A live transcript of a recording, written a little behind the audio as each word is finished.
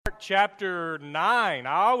Mark chapter 9.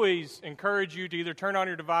 I always encourage you to either turn on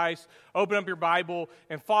your device, open up your Bible,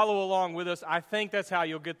 and follow along with us. I think that's how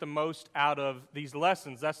you'll get the most out of these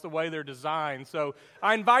lessons. That's the way they're designed. So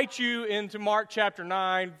I invite you into Mark chapter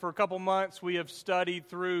 9. For a couple months, we have studied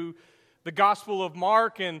through the Gospel of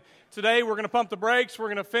Mark, and today we're going to pump the brakes. We're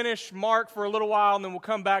going to finish Mark for a little while, and then we'll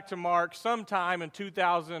come back to Mark sometime in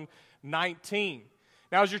 2019.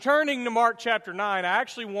 Now, as you're turning to Mark chapter 9, I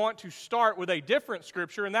actually want to start with a different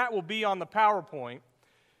scripture, and that will be on the PowerPoint.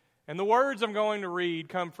 And the words I'm going to read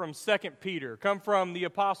come from 2 Peter, come from the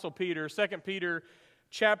Apostle Peter, 2 Peter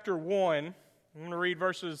chapter 1. I'm going to read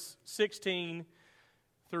verses 16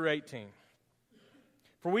 through 18.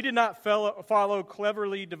 For we did not follow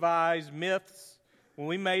cleverly devised myths when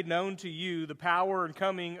we made known to you the power and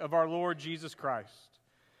coming of our Lord Jesus Christ.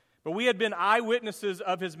 But we had been eyewitnesses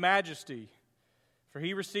of his majesty. For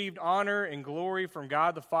he received honor and glory from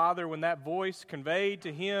God the Father when that voice conveyed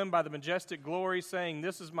to him by the majestic glory, saying,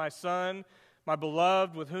 "This is my Son, my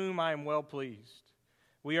beloved, with whom I am well pleased."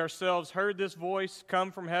 We ourselves heard this voice come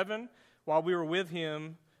from heaven while we were with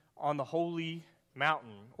him on the holy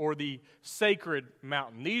mountain, or the sacred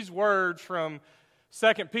mountain. These words from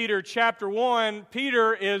 2 Peter chapter 1,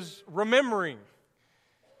 Peter is remembering.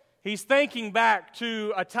 He's thinking back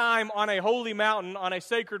to a time on a holy mountain, on a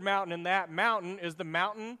sacred mountain, and that mountain is the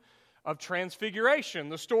mountain of Transfiguration,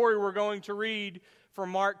 the story we're going to read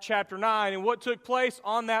from Mark chapter 9. And what took place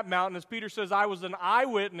on that mountain, as Peter says, I was an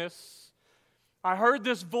eyewitness. I heard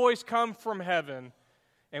this voice come from heaven,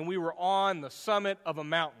 and we were on the summit of a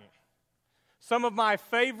mountain. Some of my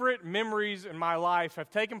favorite memories in my life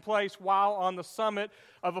have taken place while on the summit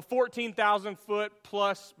of a 14,000-foot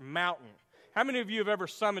plus mountain. How many of you have ever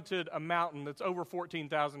summited a mountain that's over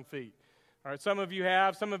 14,000 feet? All right, some of you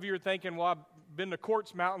have. Some of you are thinking, well, I've been to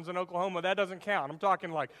Quartz Mountains in Oklahoma. That doesn't count. I'm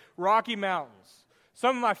talking like Rocky Mountains.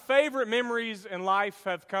 Some of my favorite memories in life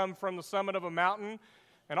have come from the summit of a mountain,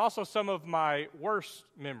 and also some of my worst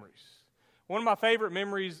memories. One of my favorite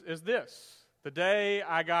memories is this: the day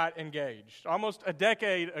I got engaged. Almost a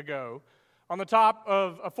decade ago, on the top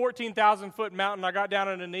of a 14,000-foot mountain, I got down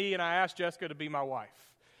on a knee and I asked Jessica to be my wife.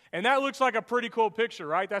 And that looks like a pretty cool picture,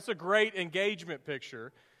 right? That's a great engagement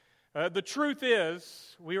picture. The truth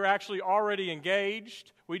is, we were actually already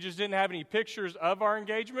engaged. We just didn't have any pictures of our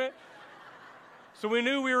engagement. So we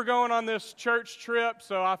knew we were going on this church trip,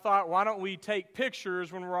 so I thought, why don't we take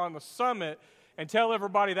pictures when we're on the summit and tell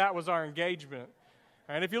everybody that was our engagement.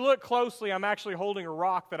 And if you look closely, I'm actually holding a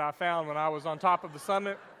rock that I found when I was on top of the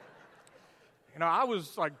summit. You know, I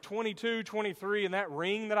was like 22, 23, and that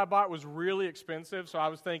ring that I bought was really expensive. So I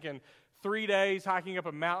was thinking, 3 days hiking up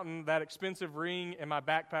a mountain, that expensive ring in my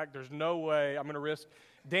backpack, there's no way I'm going to risk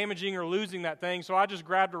damaging or losing that thing. So I just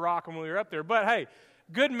grabbed a rock when we were up there. But hey,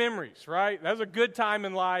 good memories, right? That was a good time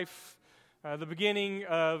in life, the beginning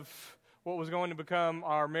of what was going to become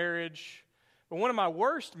our marriage. But one of my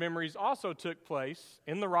worst memories also took place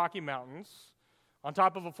in the Rocky Mountains, on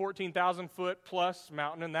top of a 14,000-foot plus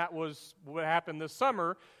mountain, and that was what happened this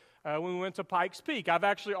summer when we went to Pikes Peak. I've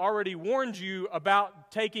actually already warned you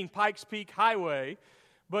about taking Pikes Peak Highway,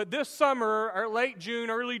 but this summer, or late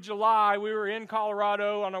June, early July, we were in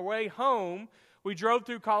Colorado. On our way home, we drove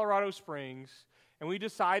through Colorado Springs, and we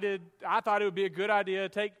decided, I thought it would be a good idea to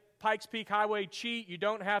take Pikes Peak Highway cheap. You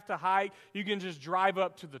don't have to hike. You can just drive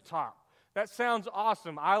up to the top. That sounds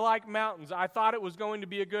awesome. I like mountains. I thought it was going to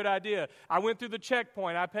be a good idea. I went through the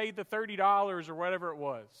checkpoint. I paid the $30 or whatever it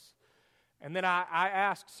was. And then I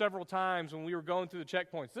asked several times when we were going through the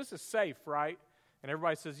checkpoints, this is safe, right? And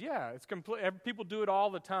everybody says, yeah, it's complete. People do it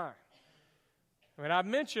all the time. I mean, I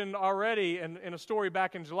mentioned already in a story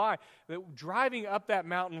back in July that driving up that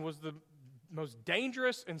mountain was the most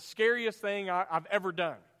dangerous and scariest thing I've ever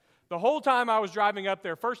done. The whole time I was driving up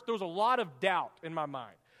there, first there was a lot of doubt in my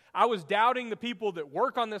mind. I was doubting the people that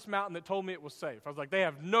work on this mountain that told me it was safe. I was like, they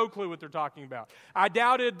have no clue what they're talking about. I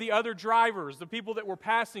doubted the other drivers, the people that were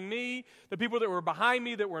passing me, the people that were behind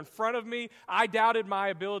me, that were in front of me. I doubted my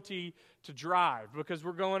ability to drive because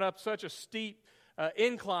we're going up such a steep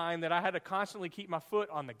incline that I had to constantly keep my foot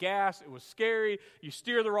on the gas. It was scary. You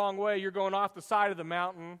steer the wrong way, you're going off the side of the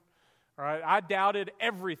mountain. All right, I doubted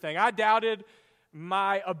everything. I doubted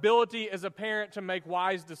my ability as a parent to make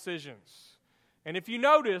wise decisions. And if you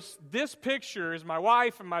notice, this picture is my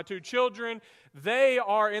wife and my 2 children. They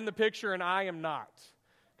are in the picture and I am not.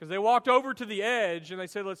 Because they walked over to the edge and they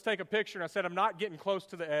said, let's take a picture. And I said, I'm not getting close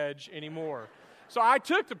to the edge anymore. So I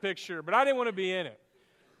took the picture, but I didn't want to be in it.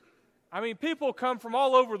 I mean, people come from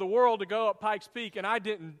all over the world to go up Pikes Peak, and I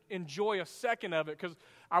didn't enjoy a second of it because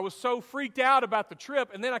I was so freaked out about the trip.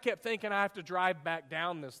 And then I kept thinking I have to drive back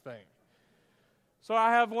down this thing. So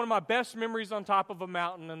I have one of my best memories on top of a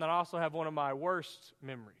mountain, and then I also have one of my worst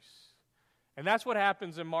memories. And that's what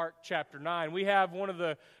happens in Mark chapter 9. We have one of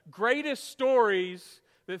the greatest stories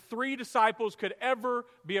that 3 disciples could ever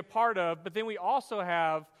be a part of, but then we also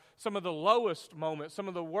have some of the lowest moments, some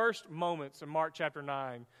of the worst moments in Mark chapter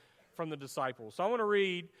 9 from the disciples. So I want to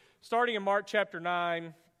read, starting in Mark chapter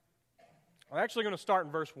 9, I'm actually going to start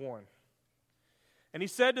in verse 1. And he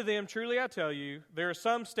said to them, "Truly I tell you, there are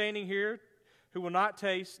some standing here who will not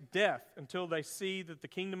taste death until they see that the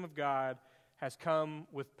kingdom of God has come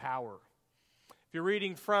with power." If you're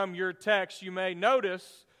reading from your text, you may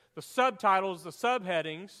notice the subtitles, the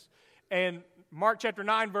subheadings, and Mark chapter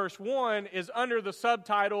 9, verse 1 is under the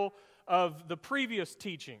subtitle of the previous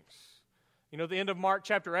teachings. You know, at the end of Mark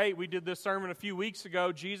chapter 8, we did this sermon a few weeks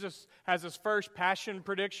ago. Jesus has his first passion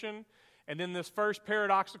prediction, and then this first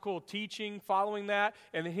paradoxical teaching following that.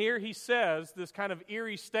 And here he says this kind of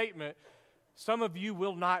eerie statement, "Some of you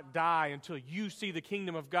will not die until you see the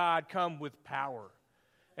kingdom of God come with power."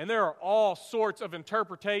 And there are all sorts of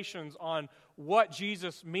interpretations on what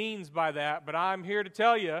Jesus means by that, but I'm here to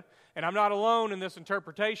tell you, and I'm not alone in this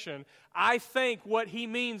interpretation, I think what he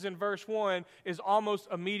means in verse 1 is almost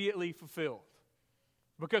immediately fulfilled.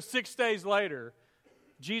 Because 6 days later,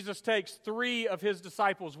 Jesus takes 3 of his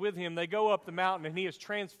disciples with him. They go up the mountain, and he is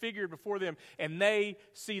transfigured before them, and they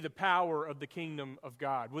see the power of the kingdom of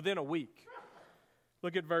God within a week.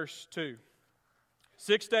 Look at verse 2.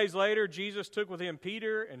 6 days later, Jesus took with him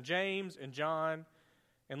Peter and James and John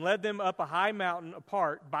and led them up a high mountain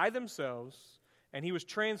apart by themselves, and he was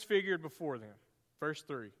transfigured before them. Verse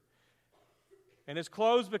 3. And his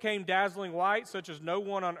clothes became dazzling white, such as no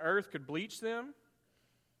one on earth could bleach them.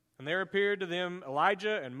 And there appeared to them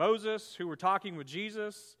Elijah and Moses, who were talking with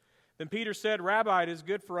Jesus. Then Peter said, "Rabbi, it is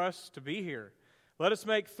good for us to be here. Let us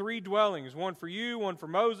make 3 dwellings, one for you, one for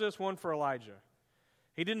Moses, one for Elijah."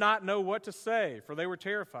 He did not know what to say, for they were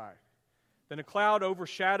terrified. Then a cloud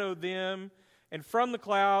overshadowed them, and from the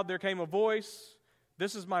cloud there came a voice,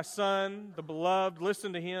 "This is my son, the beloved,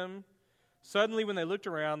 listen to him." Suddenly when they looked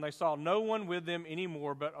around, they saw no one with them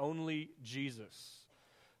anymore, but only Jesus.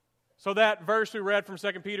 So that verse we read from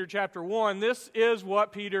 2 Peter chapter 1, this is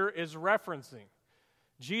what Peter is referencing.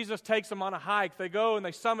 Jesus takes them on a hike. They go and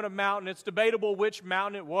they summit a mountain. It's debatable which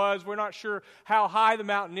mountain it was. We're not sure how high the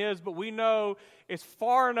mountain is, but we know it's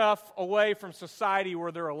far enough away from society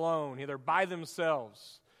where they're alone. They're by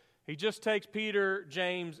themselves. He just takes Peter,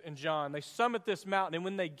 James, and John. They summit this mountain, and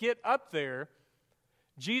when they get up there,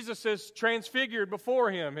 Jesus is transfigured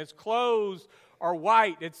before him. His clothes are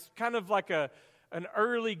white. It's kind of like an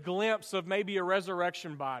early glimpse of maybe a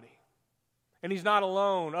resurrection body. And he's not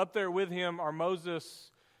alone. Up there with him are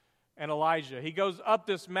Moses and Elijah. He goes up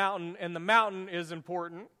this mountain, and the mountain is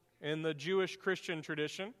important in the Jewish Christian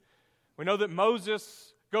tradition. We know that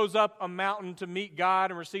Moses goes up a mountain to meet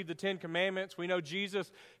God and receive the 10 Commandments. We know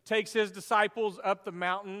Jesus takes his disciples up the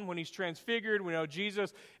mountain when he's transfigured. We know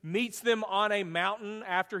Jesus meets them on a mountain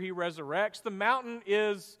after he resurrects. The mountain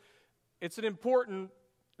it's an important,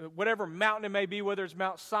 whatever mountain it may be, whether it's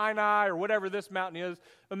Mount Sinai or whatever this mountain is,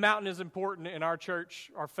 the mountain is important in our church,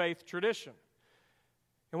 our faith tradition.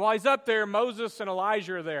 And while he's up there, Moses and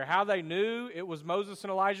Elijah are there. How they knew it was Moses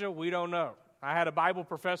and Elijah, we don't know. I had a Bible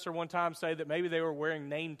professor one time say that maybe they were wearing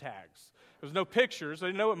name tags. There was no pictures. They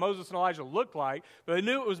didn't know what Moses and Elijah looked like, but they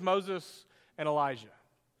knew it was Moses and Elijah.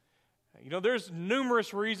 You know, there's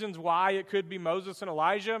numerous reasons why it could be Moses and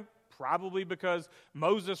Elijah. Probably because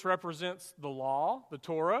Moses represents the law, the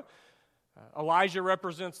Torah. Elijah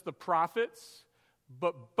represents the prophets.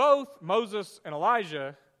 But both Moses and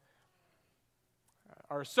Elijah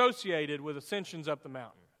are associated with ascensions up the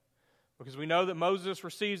mountain. Because we know that Moses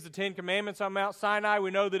receives the 10 Commandments on Mount Sinai.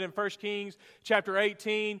 We know that in 1 Kings chapter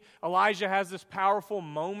 18, Elijah has this powerful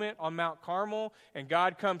moment on Mount Carmel, and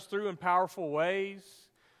God comes through in powerful ways.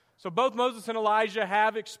 So both Moses and Elijah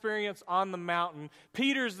have experience on the mountain.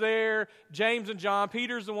 Peter's there, James and John.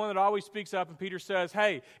 Peter's the one that always speaks up, and Peter says,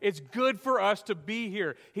 "Hey, it's good for us to be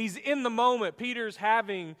here." He's in the moment. Peter's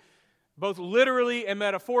having, both literally and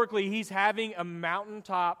metaphorically, he's having a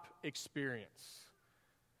mountaintop experience.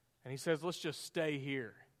 And he says, let's just stay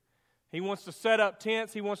here. He wants to set up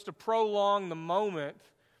tents. He wants to prolong the moment.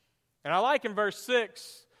 And I like in verse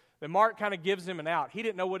 6 that Mark kind of gives him an out. He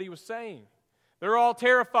didn't know what he was saying. They're all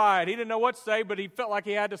terrified. He didn't know what to say, but he felt like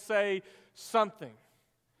he had to say something.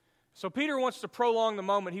 So Peter wants to prolong the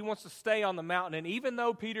moment. He wants to stay on the mountain. And even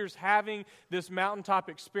though Peter's having this mountaintop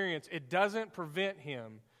experience, it doesn't prevent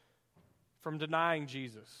him from denying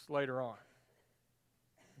Jesus later on.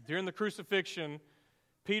 During the crucifixion,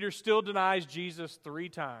 Peter still denies Jesus 3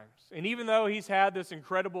 times. And even though he's had this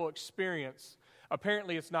incredible experience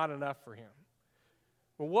apparently it's not enough for him.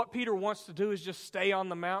 But what Peter wants to do is just stay on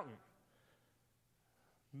the mountain.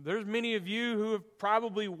 There's many of you who have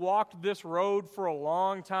probably walked this road for a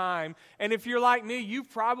long time, and if you're like me, you've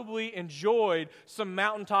probably enjoyed some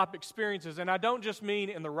mountaintop experiences, and I don't just mean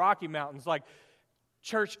in the Rocky Mountains, like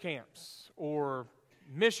church camps or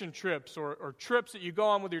mission trips or trips that you go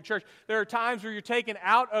on with your church. There are times where you're taken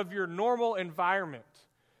out of your normal environment,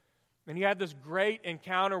 and you have this great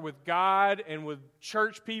encounter with God and with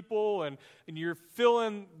church people, and you're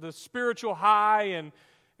feeling the spiritual high,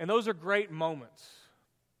 and those are great moments.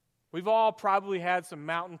 We've all probably had some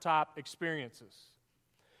mountaintop experiences.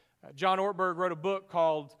 John Ortberg wrote a book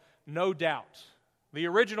called No Doubt. The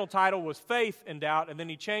original title was Faith in Doubt, and then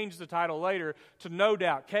he changed the title later to No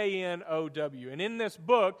Doubt, K-N-O-W. And in this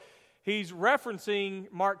book, he's referencing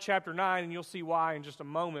Mark chapter 9, and you'll see why in just a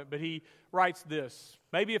moment, but he writes this: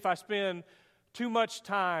 maybe if I spend too much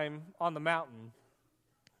time on the mountain,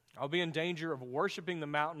 I'll be in danger of worshiping the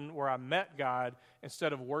mountain where I met God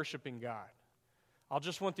instead of worshiping God. I'll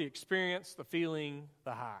just want the experience, the feeling,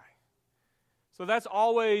 the high. So that's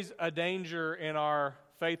always a danger in our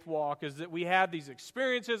faith walk, is that we have these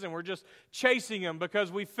experiences and we're just chasing them because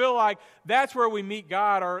we feel like that's where we meet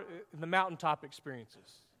God, or in the mountaintop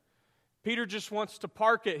experiences. Peter just wants to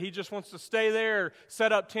park it. He just wants to stay there,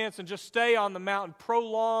 set up tents, and just stay on the mountain,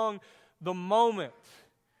 prolong the moment.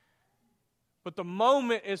 But the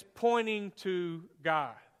moment is pointing to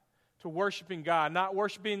God, to worshiping God, not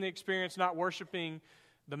worshiping the experience, not worshiping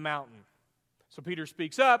the mountain. So Peter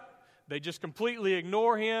speaks up. They just completely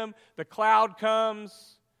ignore him. The cloud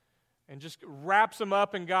comes and just wraps them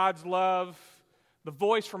up in God's love. The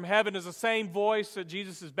voice from heaven is the same voice at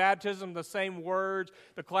Jesus' baptism, the same words.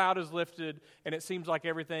 The cloud is lifted, and it seems like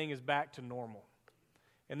everything is back to normal.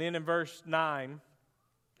 And then in verse 9,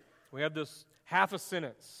 we have this half a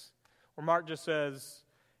sentence where Mark just says,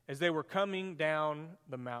 as they were coming down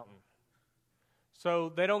the mountain.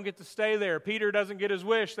 So they don't get to stay there. Peter doesn't get his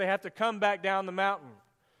wish. They have to come back down the mountain.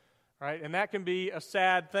 Right? And that can be a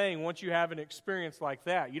sad thing once you have an experience like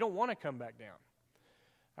that. You don't want to come back down.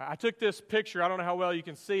 I took this picture. I don't know how well you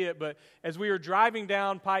can see it, but as we were driving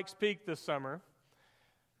down Pikes Peak this summer,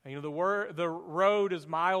 the road is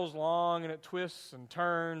miles long and it twists and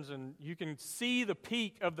turns, and you can see the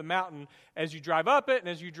peak of the mountain as you drive up it and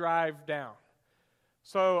as you drive down.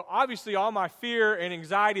 So obviously all my fear and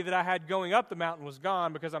anxiety that I had going up the mountain was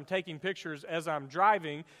gone because I'm taking pictures as I'm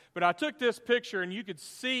driving. But I took this picture and you could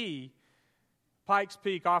see Pikes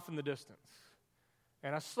Peak off in the distance.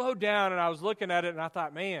 And I slowed down and I was looking at it and I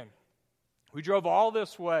thought, man, we drove all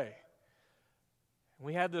this way.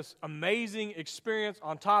 We had this amazing experience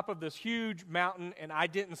on top of this huge mountain, and I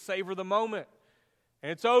didn't savor the moment.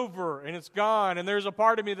 And it's over and it's gone. And there's a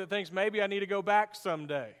part of me that thinks maybe I need to go back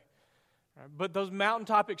someday. But those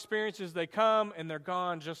mountaintop experiences, they come and they're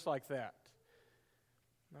gone just like that.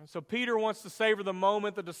 So Peter wants to savor the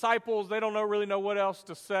moment. The disciples, they don't really know what else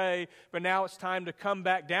to say, but now it's time to come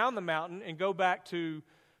back down the mountain and go back to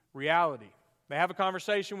reality. They have a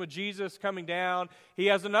conversation with Jesus coming down. He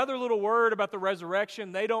has another little word about the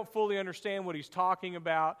resurrection. They don't fully understand what he's talking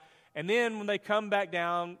about. And then when they come back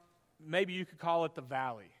down, maybe you could call it the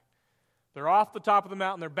valley. They're off the top of the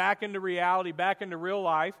mountain. They're back into reality, back into real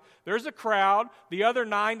life. There's a crowd. The other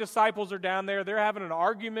 9 disciples are down there. They're having an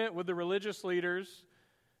argument with the religious leaders.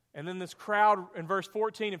 And then this crowd, in verse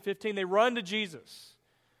 14 and 15, they run to Jesus.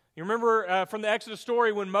 You remember from the Exodus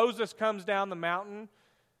story when Moses comes down the mountain,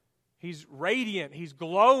 he's radiant, he's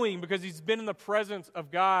glowing because he's been in the presence of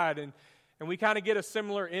God. And we kind of get a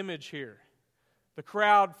similar image here. The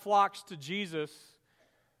crowd flocks to Jesus,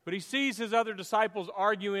 but he sees his other disciples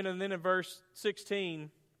arguing, and then in verse 16,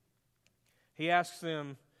 he asks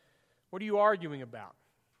them, what are you arguing about?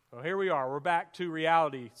 Well, here we are. We're back to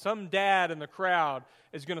reality. Some dad in the crowd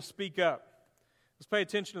is going to speak up. Let's pay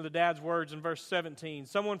attention to the dad's words in verse 17.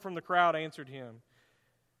 Someone from the crowd answered him,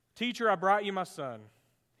 Teacher, I brought you my son.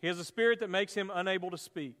 He has a spirit that makes him unable to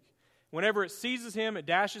speak. Whenever it seizes him, it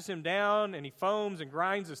dashes him down, and he foams and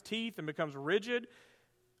grinds his teeth and becomes rigid.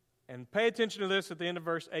 And pay attention to this at the end of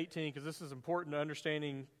verse 18, because this is important to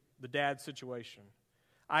understanding the dad's situation.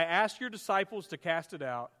 I asked your disciples to cast it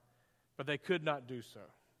out, but they could not do so.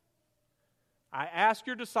 I asked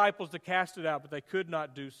your disciples to cast it out, but they could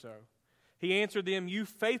not do so. He answered them, You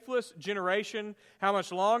faithless generation, how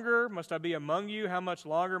much longer must I be among you? How much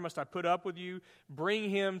longer must I put up with you? Bring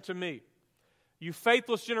him to me. You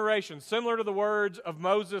faithless generation, similar to the words of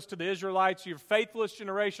Moses to the Israelites, you faithless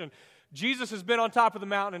generation. Jesus has been on top of the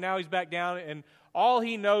mountain, and now he's back down, and all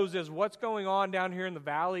he knows is what's going on down here in the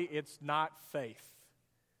valley. It's not faith.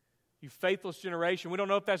 You faithless generation. We don't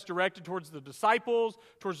know if that's directed towards the disciples,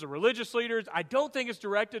 towards the religious leaders. I don't think it's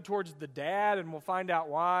directed towards the dad, and we'll find out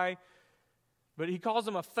why. But he calls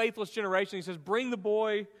them a faithless generation. He says, bring the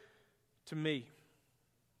boy to me.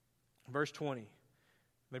 Verse 20.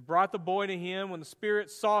 They brought the boy to him. When the spirit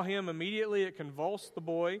saw him, immediately it convulsed the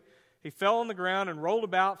boy. He fell on the ground and rolled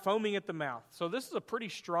about, foaming at the mouth. So this is a pretty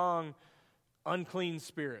strong, unclean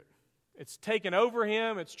spirit. It's taken over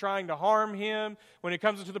him. It's trying to harm him. When it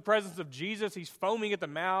comes into the presence of Jesus, he's foaming at the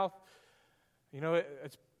mouth.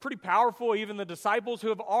 It's pretty powerful. Even the disciples who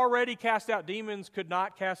have already cast out demons could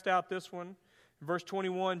not cast out this one. In verse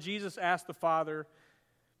 21, Jesus asked the father,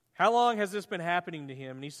 how long has this been happening to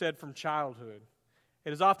him? And he said, from childhood. It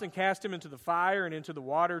has often cast him into the fire and into the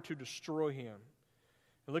water to destroy him.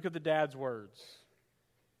 And look at the dad's words.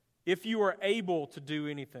 If you are able to do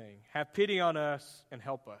anything, have pity on us and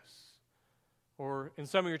help us. Or in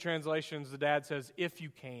some of your translations, the dad says, if you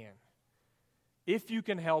can. If you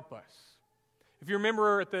can help us. If you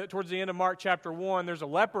remember towards the end of Mark chapter 1, there's a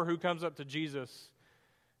leper who comes up to Jesus.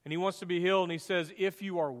 And he wants to be healed. And he says, if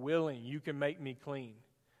you are willing, you can make me clean.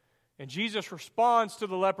 And Jesus responds to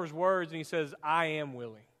the leper's words. And he says, I am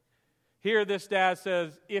willing. Here this dad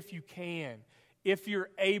says, if you can. If you're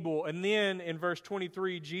able. And then in verse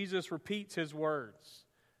 23, Jesus repeats his words.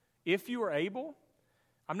 If you are able.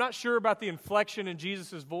 I'm not sure about the inflection in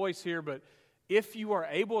Jesus' voice here, but if you are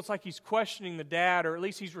able, it's like he's questioning the dad, or at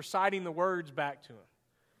least he's reciting the words back to him.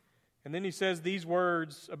 And then he says these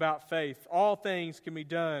words about faith. All things can be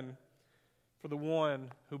done for the one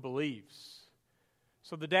who believes.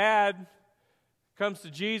 So the dad comes to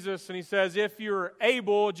Jesus and he says, if you're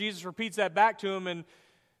able, Jesus repeats that back to him, and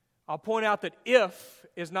I'll point out that if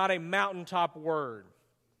is not a mountaintop word.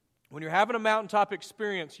 When you're having a mountaintop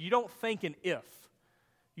experience, you don't think in if.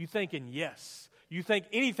 You think in yes. You think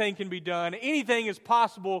anything can be done. Anything is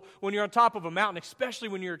possible when you're on top of a mountain, especially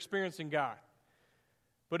when you're experiencing God.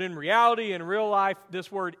 But in reality, in real life, this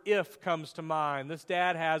word if comes to mind. This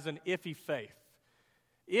dad has an iffy faith.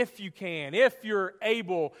 If you can, if you're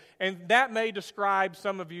able. And that may describe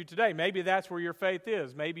some of you today. Maybe that's where your faith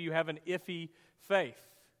is. Maybe you have an iffy faith,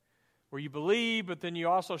 where you believe, but then you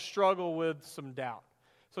also struggle with some doubt.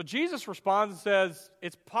 So Jesus responds and says,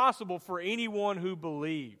 it's possible for anyone who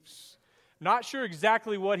believes. Not sure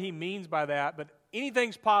exactly what he means by that, but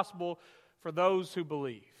anything's possible for those who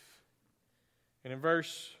believe. And in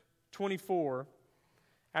verse 24,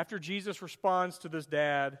 after Jesus responds to this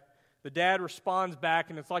dad, the dad responds back,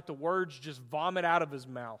 and it's like the words just vomit out of his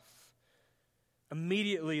mouth.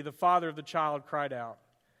 Immediately, the father of the child cried out,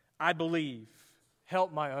 I believe,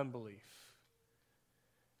 help my unbelief.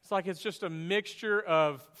 It's like it's just a mixture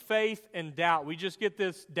of faith and doubt. We just get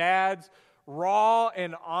this dad's raw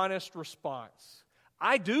and honest response.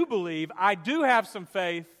 I do believe, I do have some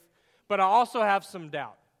faith, but I also have some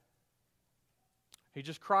doubt. He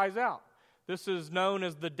just cries out. This is known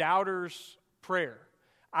as the doubter's prayer.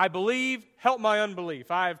 I believe, help my unbelief.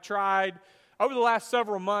 I have tried over the last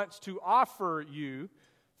several months to offer you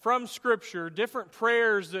from Scripture different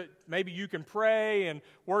prayers that maybe you can pray and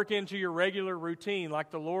work into your regular routine, like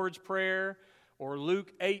the Lord's Prayer or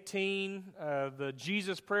Luke 18, the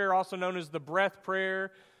Jesus Prayer, also known as the breath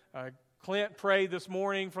prayer. Clint prayed this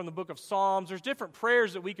morning from the book of Psalms. There's different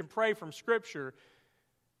prayers that we can pray from Scripture.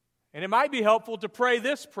 And it might be helpful to pray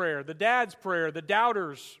this prayer, the dad's prayer, the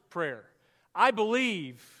doubter's prayer. I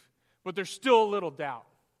believe, but there's still a little doubt.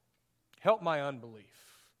 Help my unbelief.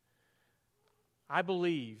 I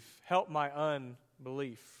believe, help my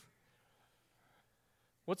unbelief.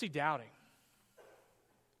 What's he doubting?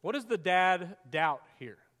 What does the dad doubt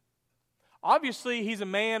here? Obviously, he's a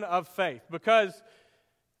man of faith, because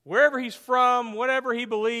wherever he's from, whatever he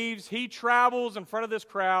believes, he travels in front of this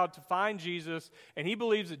crowd to find Jesus, and he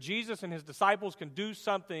believes that Jesus and his disciples can do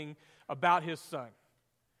something about his son.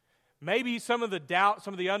 Maybe some of the doubt,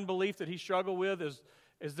 some of the unbelief that he struggled with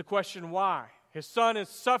is the question why. His son is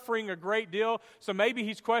suffering a great deal, so maybe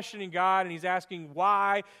he's questioning God and he's asking,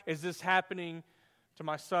 why is this happening to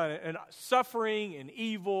my son? And suffering and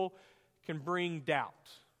evil can bring doubt.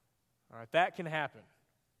 All right, that can happen.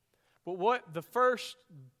 But what the first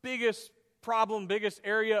biggest problem, biggest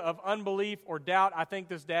area of unbelief or doubt I think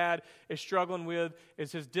this dad is struggling with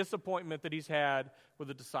is his disappointment that he's had with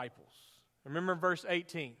the disciples. Remember verse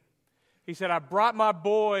 18. He said, I brought my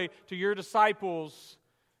boy to your disciples,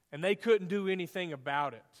 and they couldn't do anything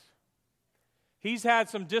about it. He's had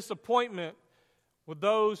some disappointment with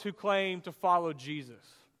those who claim to follow Jesus.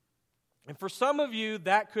 And for some of you,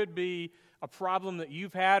 that could be a problem that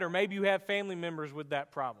you've had, or maybe you have family members with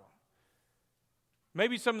that problem.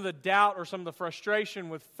 Maybe some of the doubt or some of the frustration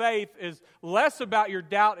with faith is less about your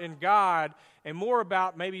doubt in God and more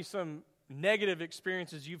about maybe some negative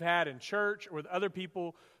experiences you've had in church or with other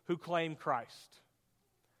people who claim Christ.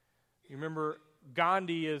 You remember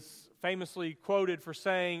Gandhi is famously quoted for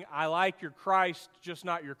saying, "I like your Christ, just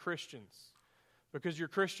not your Christians, because your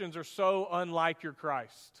Christians are so unlike your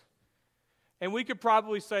Christ." And we could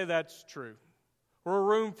probably say that's true. We're a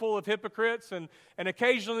room full of hypocrites, and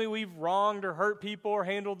occasionally we've wronged or hurt people or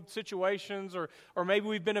handled situations, or maybe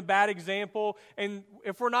we've been a bad example. And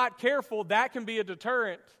if we're not careful, that can be a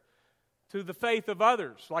deterrent to the faith of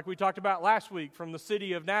others, like we talked about last week from the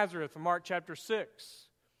city of Nazareth in Mark chapter 6.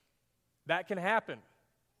 That can happen.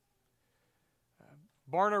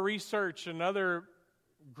 Barna Research and other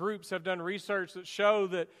groups have done research that show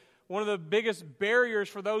that one of the biggest barriers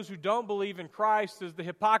for those who don't believe in Christ is the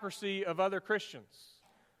hypocrisy of other Christians.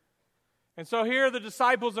 And so here the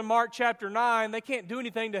disciples in Mark chapter 9, they can't do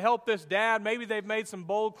anything to help this dad. Maybe they've made some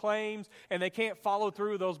bold claims and they can't follow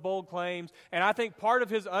through with those bold claims. And I think part of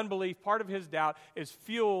his unbelief, part of his doubt is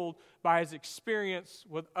fueled by his experience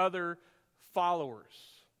with other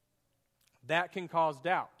followers. That can cause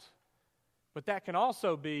doubt. But that can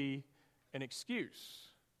also be an excuse.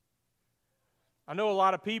 I know a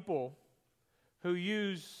lot of people who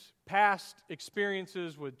use past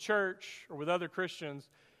experiences with church or with other Christians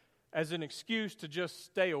as an excuse to just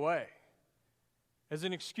stay away, as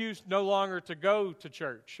an excuse no longer to go to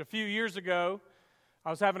church. A few years ago, I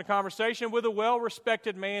was having a conversation with a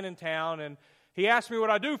well-respected man in town, and he asked me what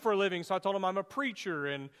I do for a living, so I told him I'm a preacher.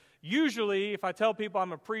 And usually, if I tell people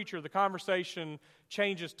I'm a preacher, the conversation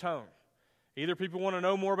changes tone. Either people want to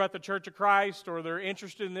know more about the Church of Christ, or they're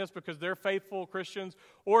interested in this because they're faithful Christians,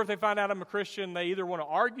 or if they find out I'm a Christian, they either want to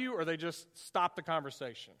argue or they just stop the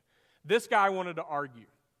conversation. This guy wanted to argue.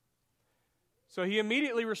 So he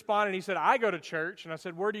immediately responded. He said, "I go to church." And I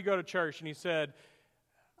said, "Where do you go to church?" And he said,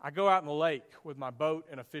 "I go out in the lake with my boat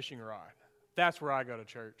and a fishing rod. That's where I go to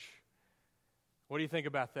church." What do you think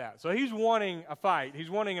about that? So he's wanting a fight. He's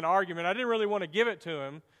wanting an argument. I didn't really want to give it to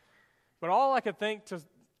him, but all I could think to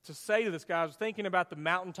say to this guy, I was thinking about the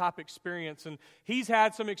mountaintop experience, and he's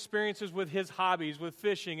had some experiences with his hobbies, with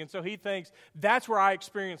fishing, and so he thinks, that's where I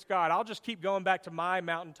experience God. I'll just keep going back to my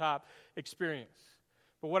mountaintop experience.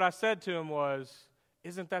 But what I said to him was,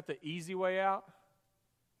 isn't that the easy way out?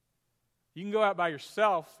 You can go out by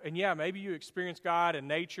yourself, and yeah, maybe you experience God in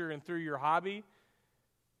nature and through your hobby,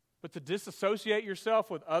 but to disassociate yourself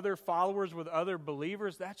with other followers, with other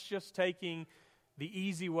believers, that's just taking the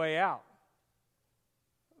easy way out.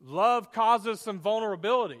 Love causes some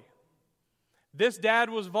vulnerability. This dad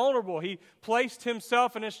was vulnerable. He placed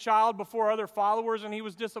himself and his child before other followers, and he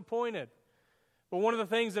was disappointed. But one of the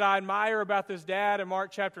things that I admire about this dad in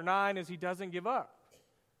Mark chapter 9 is he doesn't give up.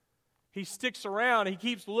 He sticks around. He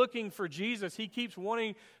keeps looking for Jesus. He keeps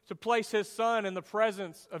wanting to place his son in the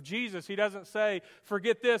presence of Jesus. He doesn't say,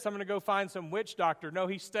 "Forget this, I'm going to go find some witch doctor." No,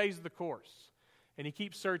 he stays the course, and he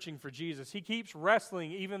keeps searching for Jesus. He keeps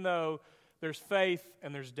wrestling even though there's faith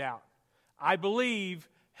and there's doubt. I believe,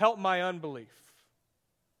 help my unbelief.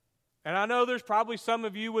 And I know there's probably some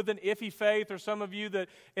of you with an iffy faith, or some of you that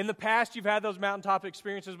in the past you've had those mountaintop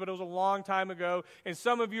experiences, but it was a long time ago. And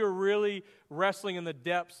some of you are really wrestling in the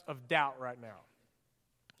depths of doubt right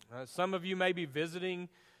now. Some of you may be visiting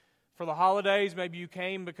for the holidays. Maybe you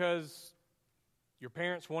came because your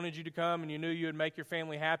parents wanted you to come and you knew you would make your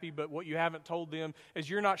family happy, but what you haven't told them is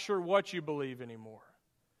you're not sure what you believe anymore.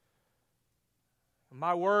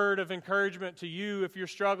 My word of encouragement to you, if you're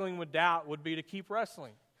struggling with doubt, would be to keep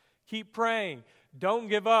wrestling. Keep praying. Don't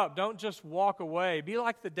give up. Don't just walk away. Be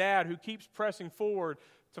like the dad who keeps pressing forward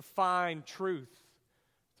to find truth,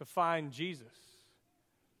 to find Jesus.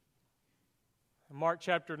 In Mark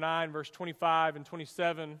chapter 9, verse 25 and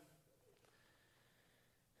 27,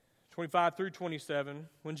 25 through 27,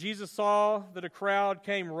 when Jesus saw that a crowd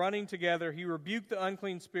came running together, he rebuked the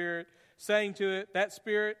unclean spirit, saying to it, "That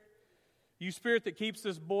spirit, you spirit that keeps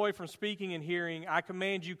this boy from speaking and hearing, I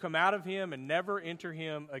command you, come out of him and never enter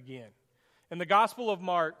him again." In the Gospel of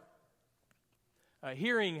Mark,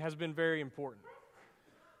 hearing has been very important.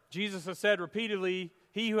 Jesus has said repeatedly,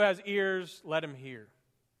 "He who has ears, let him hear."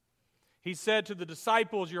 He said to the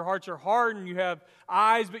disciples, "Your hearts are hardened. You have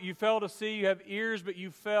eyes, but you fail to see. You have ears, but you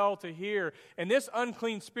fail to hear." And this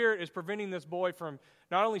unclean spirit is preventing this boy from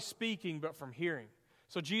not only speaking, but from hearing.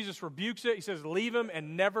 So Jesus rebukes it. He says, "Leave him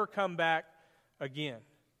and never come back again."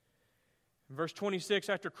 In verse 26,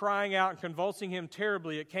 after crying out and convulsing him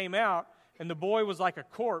terribly, it came out, and the boy was like a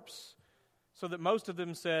corpse, so that most of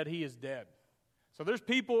them said, "He is dead." So there's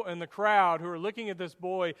people in the crowd who are looking at this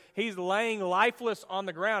boy. He's laying lifeless on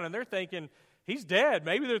the ground, and they're thinking, he's dead.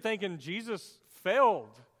 Maybe they're thinking Jesus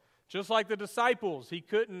failed, just like the disciples. He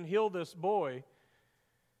couldn't heal this boy.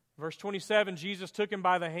 Verse 27, Jesus took him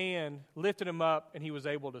by the hand, lifted him up, and he was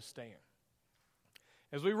able to stand.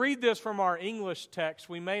 As we read this from our English text,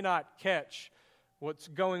 we may not catch what's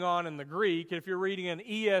going on in the Greek. If you're reading an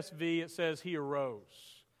ESV, it says he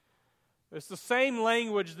arose. It's the same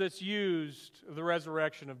language that's used of the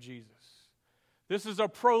resurrection of Jesus. This is a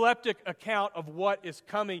proleptic account of what is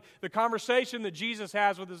coming. The conversation that Jesus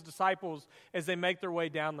has with his disciples as they make their way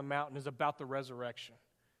down the mountain is about the resurrection.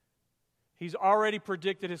 He's already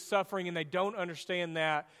predicted his suffering, and they don't understand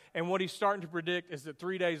that. And what he's starting to predict is that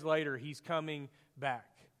 3 days later, he's coming back.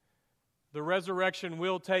 The resurrection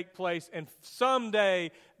will take place, and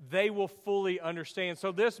someday they will fully understand.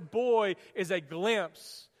 So this boy is a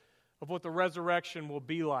glimpse of what the resurrection will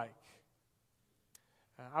be like.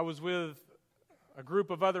 I was with a group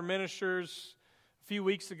of other ministers a few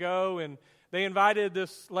weeks ago, and they invited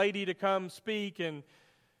this lady to come speak, and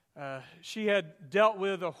she had dealt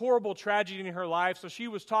with a horrible tragedy in her life, so she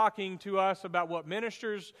was talking to us about what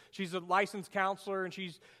ministers, she's a licensed counselor, and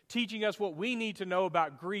she's teaching us what we need to know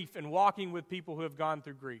about grief and walking with people who have gone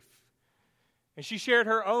through grief. And she shared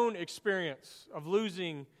her own experience of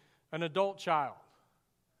losing an adult child.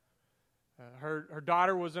 Her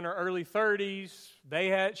daughter was in her early 30s.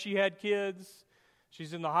 She had kids.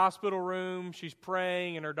 She's in the hospital room. She's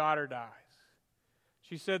praying, and her daughter dies.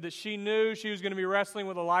 She said that she knew she was going to be wrestling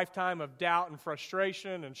with a lifetime of doubt and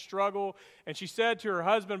frustration and struggle. And she said to her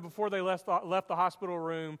husband before they left the hospital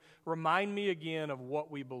room, "Remind me again of what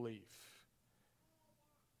we believe."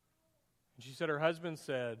 And she said her husband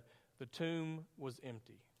said, "The tomb was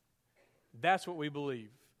empty." That's what we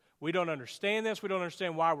believe. We don't understand this. We don't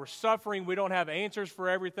understand why we're suffering. We don't have answers for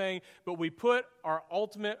everything. But we put our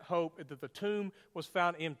ultimate hope that the tomb was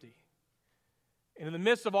found empty. And in the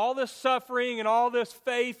midst of all this suffering and all this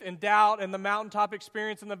faith and doubt and the mountaintop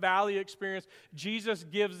experience and the valley experience, Jesus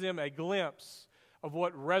gives them a glimpse of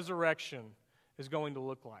what resurrection is going to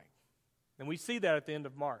look like. And we see that at the end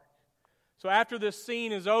of Mark. So after this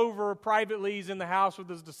scene is over, privately he's in the house with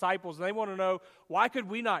his disciples, and they want to know, why could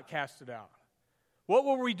we not cast it out? What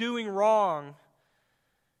were we doing wrong?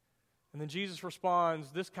 And then Jesus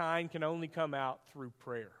responds, this kind can only come out through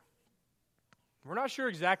prayer. We're not sure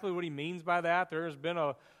exactly what he means by that. There has been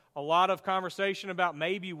a lot of conversation about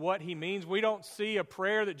maybe what he means. We don't see a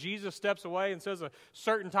prayer that Jesus steps away and says a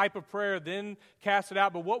certain type of prayer, then casts it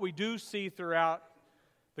out. But what we do see throughout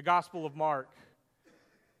the Gospel of Mark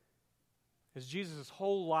is Jesus'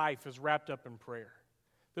 whole life is wrapped up in prayer.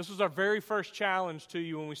 This was our very first challenge to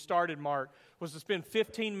you when we started Mark, was to spend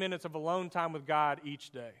 15 minutes of alone time with God each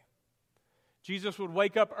day. Jesus would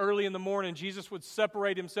wake up early in the morning. Jesus would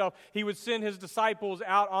separate himself. He would send his disciples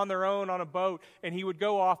out on their own on a boat, and he would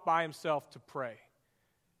go off by himself to pray.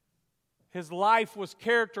 His life was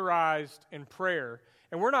characterized in prayer.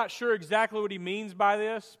 And we're not sure exactly what he means by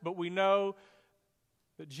this, but we know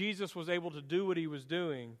that Jesus was able to do what he was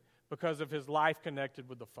doing because of his life connected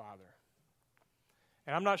with the Father.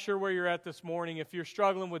 And I'm not sure where you're at this morning. If you're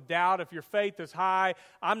struggling with doubt, if your faith is high,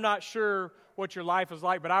 I'm not sure what your life is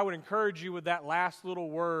like, but I would encourage you with that last little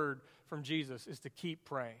word from Jesus is to keep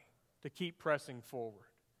praying, to keep pressing forward.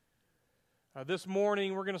 This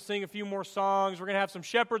morning, we're going to sing a few more songs. We're going to have some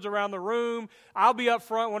shepherds around the room. I'll be up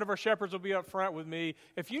front. One of our shepherds will be up front with me.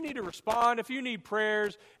 If you need to respond, if you need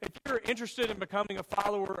prayers, if you're interested in becoming a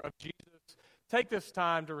follower of Jesus, take this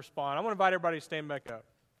time to respond. I want to invite everybody to stand back up.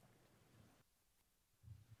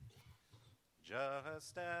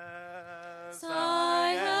 Just as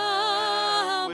I am.